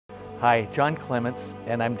Hi, John Clements,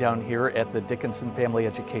 and I'm down here at the Dickinson Family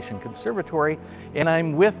Education Conservatory, and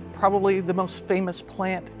I'm with probably the most famous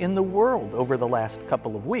plant in the world over the last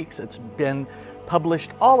couple of weeks. It's been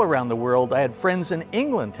published all around the world. I had friends in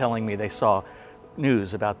England telling me they saw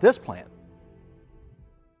news about this plant.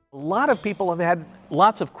 A lot of people have had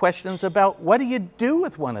lots of questions about what do you do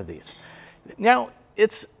with one of these? Now,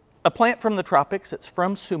 it's a plant from the tropics, it's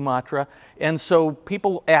from Sumatra, and so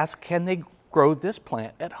people ask, can they grow this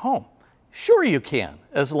plant at home? Sure you can,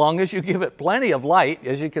 as long as you give it plenty of light.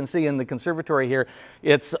 As you can see in the conservatory here,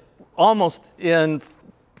 it's almost in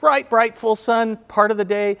bright full sun part of the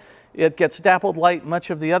day. It gets dappled light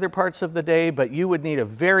much of the other parts of the day, but you would need a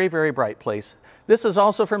very bright place. This is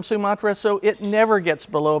also from Sumatra, so it never gets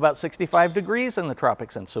below about 65 degrees in the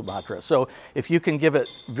tropics in Sumatra. So if you can give it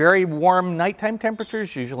very warm nighttime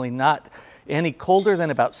temperatures, usually not any colder than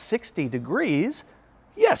about 60 degrees,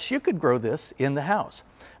 yes, you could grow this in the house.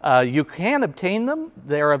 You can obtain them.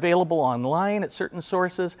 They're available online at certain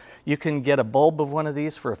sources. You can get a bulb of one of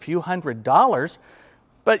these for a few $100s,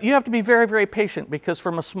 but you have to be very patient because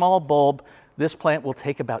from a small bulb, this plant will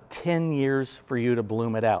take about 10 years for you to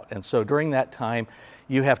bloom it out. And so during that time,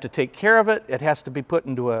 you have to take care of it. It has to be put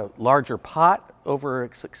into a larger pot over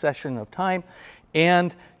a succession of time,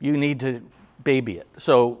 and you need to baby it.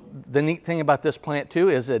 So the neat thing about this plant too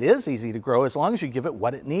is it is easy to grow as long as you give it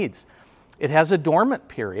what it needs. It has a dormant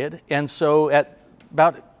period, and so at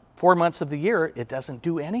about 4 months of the year, it doesn't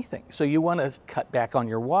do anything. So you want to cut back on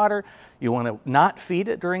your water. You want to not feed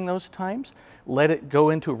it during those times. Let it go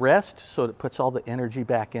into rest so it puts all the energy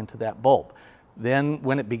back into that bulb. Then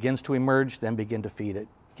when it begins to emerge, then begin to feed it.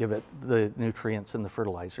 Give it the nutrients and the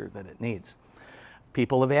fertilizer that it needs.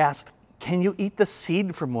 People have asked, can you eat the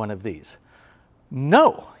seed from one of these?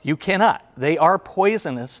 No, you cannot. They are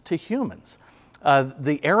poisonous to humans.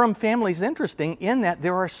 The arum family is interesting in that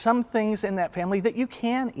there are some things in that family that you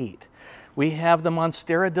can eat. We have the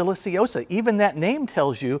Monstera deliciosa. Even that name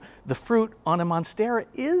tells you the fruit on a Monstera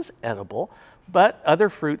is edible, but other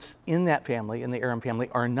fruits in that family, in the arum family,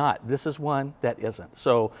 are not. This is one that isn't.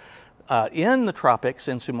 So in the tropics,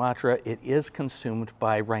 in Sumatra, it is consumed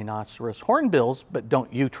by rhinoceros hornbills, but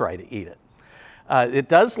don't you try to eat it. It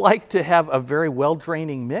does like to have a very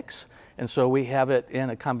well-draining mix, and so we have it in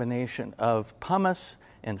a combination of pumice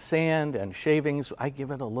and sand and shavings. I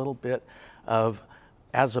give it a little bit of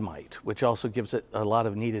azomite, which also gives it a lot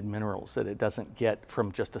of needed minerals that it doesn't get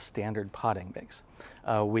from just a standard potting mix.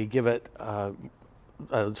 We give it a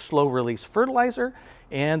slow-release fertilizer,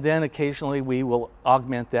 and then occasionally we will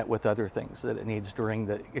augment that with other things that it needs during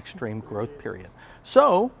the extreme growth period.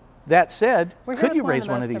 So, that said, could you raise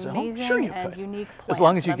one of these at home? Sure you could, as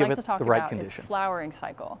long as you give it the right conditions. Its flowering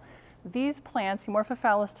cycle. These plants,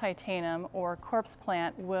 Amorphophallus titanum or corpse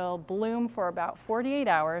plant, will bloom for about 48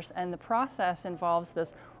 hours, and the process involves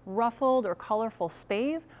this ruffled or colorful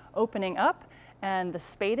spathe opening up, and the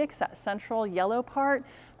spadix, that central yellow part,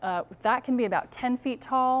 that can be about 10 feet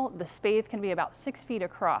tall. The spathe can be about 6 feet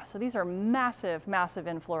across. So these are massive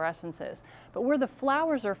inflorescences. But where the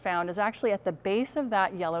flowers are found is actually at the base of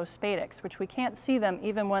that yellow spadix, which we can't see them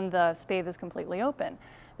even when the spathe is completely open.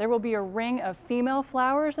 There will be a ring of female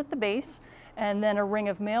flowers at the base and then a ring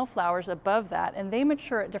of male flowers above that, and they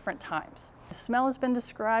mature at different times. The smell has been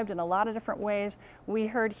described in a lot of different ways. We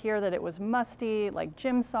heard here that it was musty, like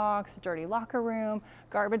gym socks, dirty locker room,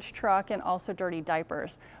 garbage truck, and also dirty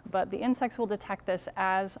diapers. But the insects will detect this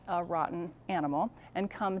as a rotten animal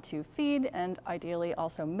and come to feed and ideally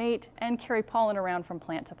also mate and carry pollen around from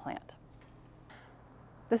plant to plant.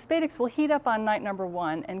 The spadix will heat up on night number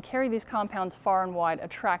 1 and carry these compounds far and wide,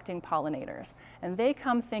 attracting pollinators. And they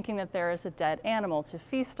come thinking that there is a dead animal to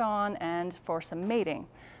feast on and for some mating.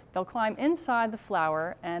 They'll climb inside the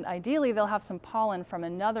flower, and ideally they'll have some pollen from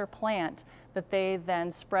another plant that they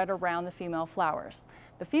then spread around the female flowers.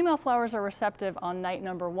 The female flowers are receptive on night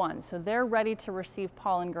number 1, so they're ready to receive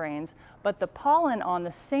pollen grains, but the pollen on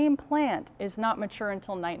the same plant is not mature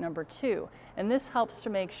until night number 2, and this helps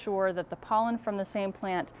to make sure that the pollen from the same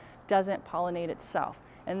plant doesn't pollinate itself,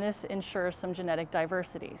 and this ensures some genetic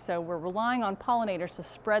diversity. So we're relying on pollinators to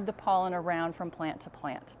spread the pollen around from plant to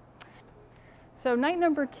plant. So night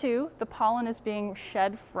number 2, the pollen is being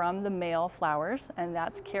shed from the male flowers, and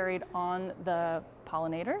that's carried on the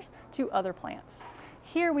pollinators to other plants.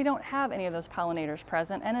 Here we don't have any of those pollinators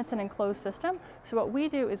present, and it's an enclosed system. So what we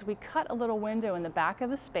do is we cut a little window in the back of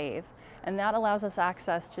the spathe, and that allows us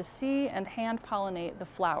access to see and hand pollinate the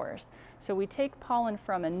flowers. So we take pollen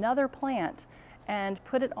from another plant and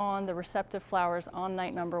put it on the receptive flowers on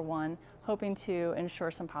night number 1, hoping to ensure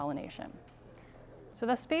some pollination. So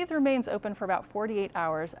the spathe remains open for about 48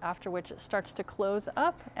 hours, after which it starts to close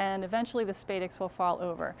up and eventually the spadix will fall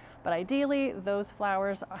over. But ideally, those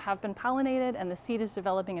flowers have been pollinated and the seed is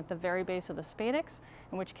developing at the very base of the spadix,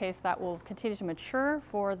 in which case that will continue to mature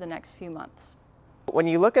for the next few months. When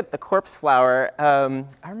you look at the corpse flower,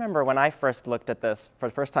 I remember when I first looked at this for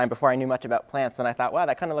the first time before I knew much about plants, and I thought, wow,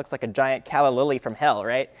 that kind of looks like a giant calla lily from hell,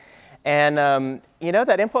 right? And you know,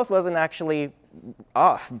 that impulse wasn't actually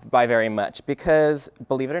off by very much because,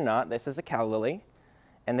 believe it or not, this is a calla lily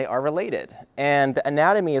and they are related. And the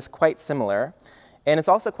anatomy is quite similar. And it's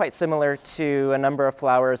also quite similar to a number of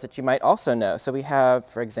flowers that you might also know. So we have,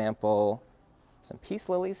 for example, some peace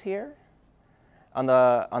lilies here. On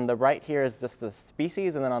the right here is just the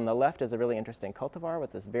species, and then on the left is a really interesting cultivar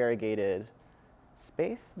with this variegated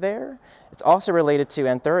spathe there. It's also related to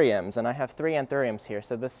Anthuriums, and I have 3 Anthuriums here.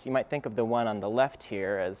 So this, you might think of the one on the left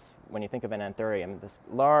here as, when you think of an Anthurium, this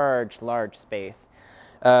large spathe.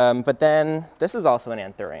 But then this is also an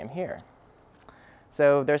Anthurium here.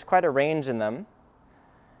 So there's quite a range in them.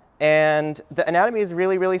 And the anatomy is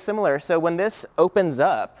really similar. So when this opens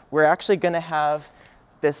up, we're actually going to have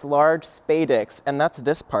this large spadix, and that's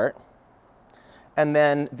this part. And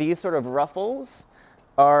then these sort of ruffles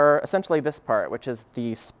are essentially this part, which is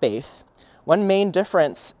the spathe. One main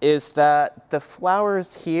difference is that the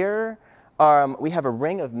flowers here, we have a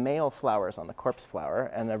ring of male flowers on the corpse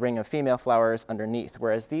flower and a ring of female flowers underneath,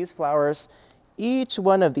 whereas these flowers, each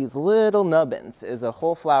one of these little nubbins is a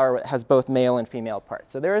whole flower that has both male and female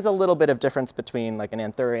parts. So there is a little bit of difference between like an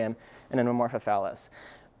Anthurium and an Amorphophallus.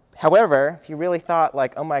 However, if you really thought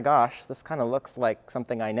like, oh my gosh, this kind of looks like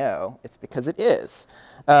something I know, it's because it is.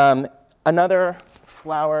 Another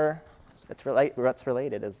flower that's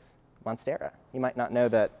related is Monstera. You might not know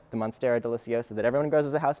that the Monstera deliciosa that everyone grows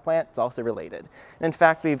as a houseplant is also related. And in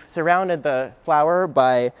fact, we've surrounded the flower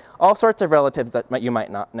by all sorts of relatives that you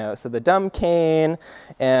might not know. So the dumb cane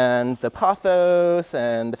and the pothos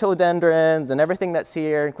and the philodendrons and everything that's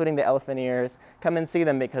here, including the elephant ears, come and see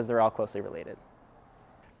them because they're all closely related.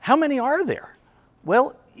 How many are there?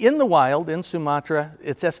 Well, in the wild, in Sumatra,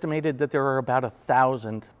 it's estimated that there are about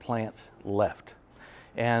 1,000 plants left.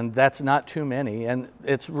 And that's not too many. And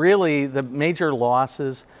it's really the major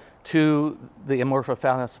losses to the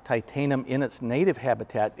Amorphophallus titanum in its native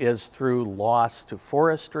habitat is through loss to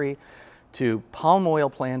forestry, to palm oil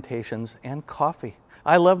plantations, and coffee.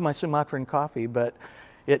 I love my Sumatran coffee, but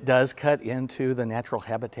it does cut into the natural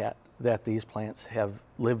habitat that these plants have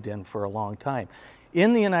lived in for a long time.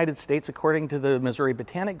 In the United States, according to the Missouri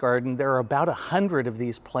Botanic Garden, there are about 100 of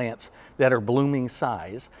these plants that are blooming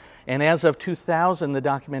size. And as of 2000, the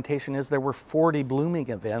documentation is there were 40 blooming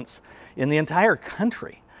events in the entire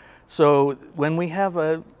country. So when we have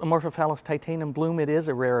a Amorphophallus titanum bloom, it is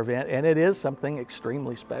a rare event, and it is something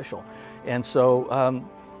extremely special. And so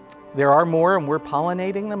there are more, and we're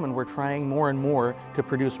pollinating them, and we're trying more and more to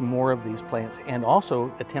produce more of these plants, and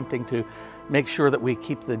also attempting to make sure that we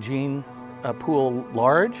keep the gene pool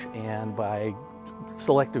large, and by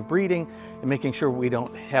selective breeding and making sure we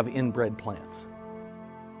don't have inbred plants.